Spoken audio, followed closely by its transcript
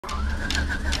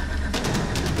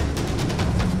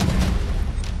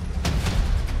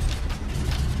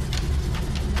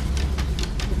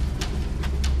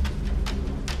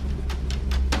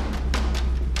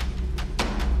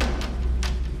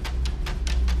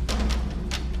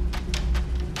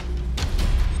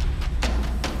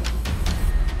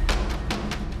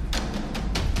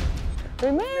We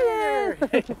made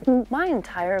it! My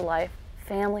entire life,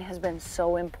 family has been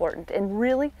so important, and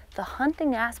really, the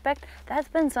hunting aspect, that's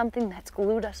been something that's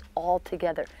glued us all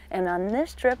together. And on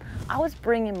this trip, I was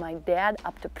bringing my dad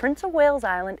up to Prince of Wales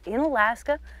Island in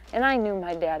Alaska, and I knew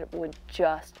my dad would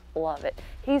just love it.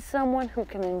 He's someone who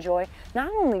can enjoy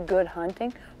not only good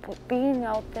hunting, but being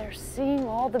out there, seeing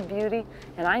all the beauty,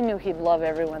 and I knew he'd love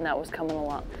everyone that was coming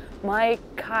along. Mike,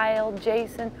 Kyle,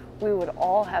 Jason, we would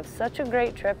all have such a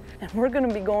great trip, and we're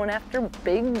gonna be going after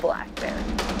big black bear.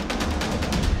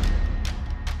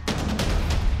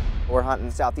 We're hunting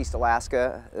southeast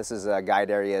Alaska. This is guide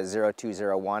area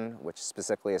 0201, which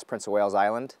specifically is Prince of Wales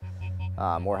Island.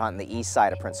 We're hunting the east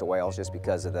side of Prince of Wales just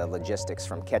because of the logistics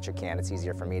from Ketchikan. It's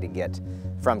easier for me to get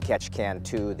from Ketchikan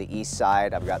to the east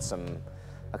side. I've got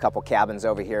a couple cabins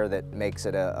over here that makes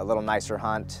it a little nicer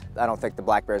hunt. I don't think the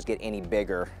black bears get any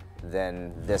bigger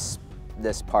than this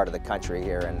part of the country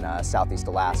here in southeast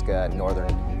Alaska,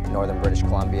 northern British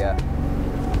Columbia.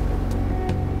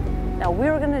 Now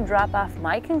we were gonna drop off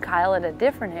Mike and Kyle at a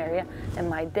different area, and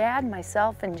my dad,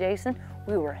 myself, and Jason,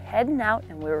 we were heading out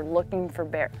and we were looking for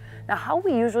bear. Now how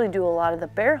we usually do a lot of the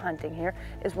bear hunting here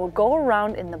is we'll go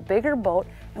around in the bigger boat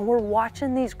and we're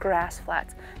watching these grass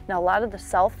flats. Now a lot of the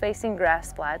south-facing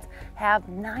grass flats have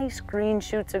nice green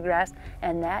shoots of grass,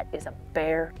 and that is a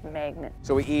bear magnet.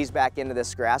 So we eased back into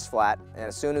this grass flat, and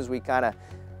as soon as we kind of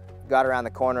got around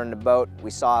the corner in the boat, we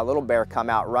saw a little bear come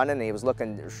out running, and he was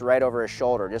looking right over his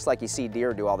shoulder, just like you see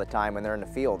deer do all the time when they're in the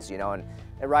fields, you know, and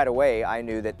right away I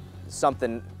knew that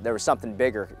there was something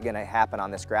bigger gonna happen on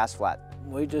this grass flat.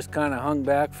 We just kind of hung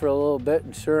back for a little bit,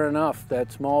 and sure enough, that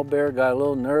small bear got a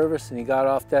little nervous and he got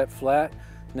off that flat,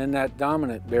 and then that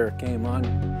dominant bear came on.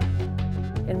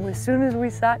 And as soon as we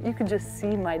saw it, you could just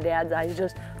see my dad's eyes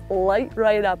just light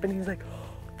right up, and he's like,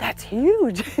 that's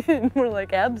huge. And we're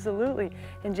like, absolutely.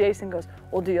 And Jason goes,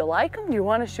 well, do you like him? Do you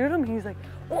want to shoot him? He's like,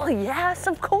 well, yes,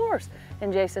 of course.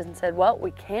 And Jason said, well,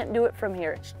 we can't do it from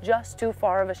here. It's just too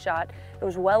far of a shot. It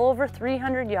was well over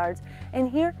 300 yards. And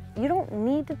here, you don't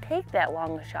need to take that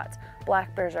long of shots.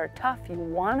 Black bears are tough. You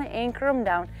want to anchor them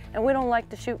down, and we don't like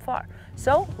to shoot far.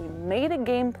 So we made a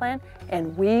game plan,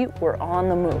 and we were on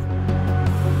the move.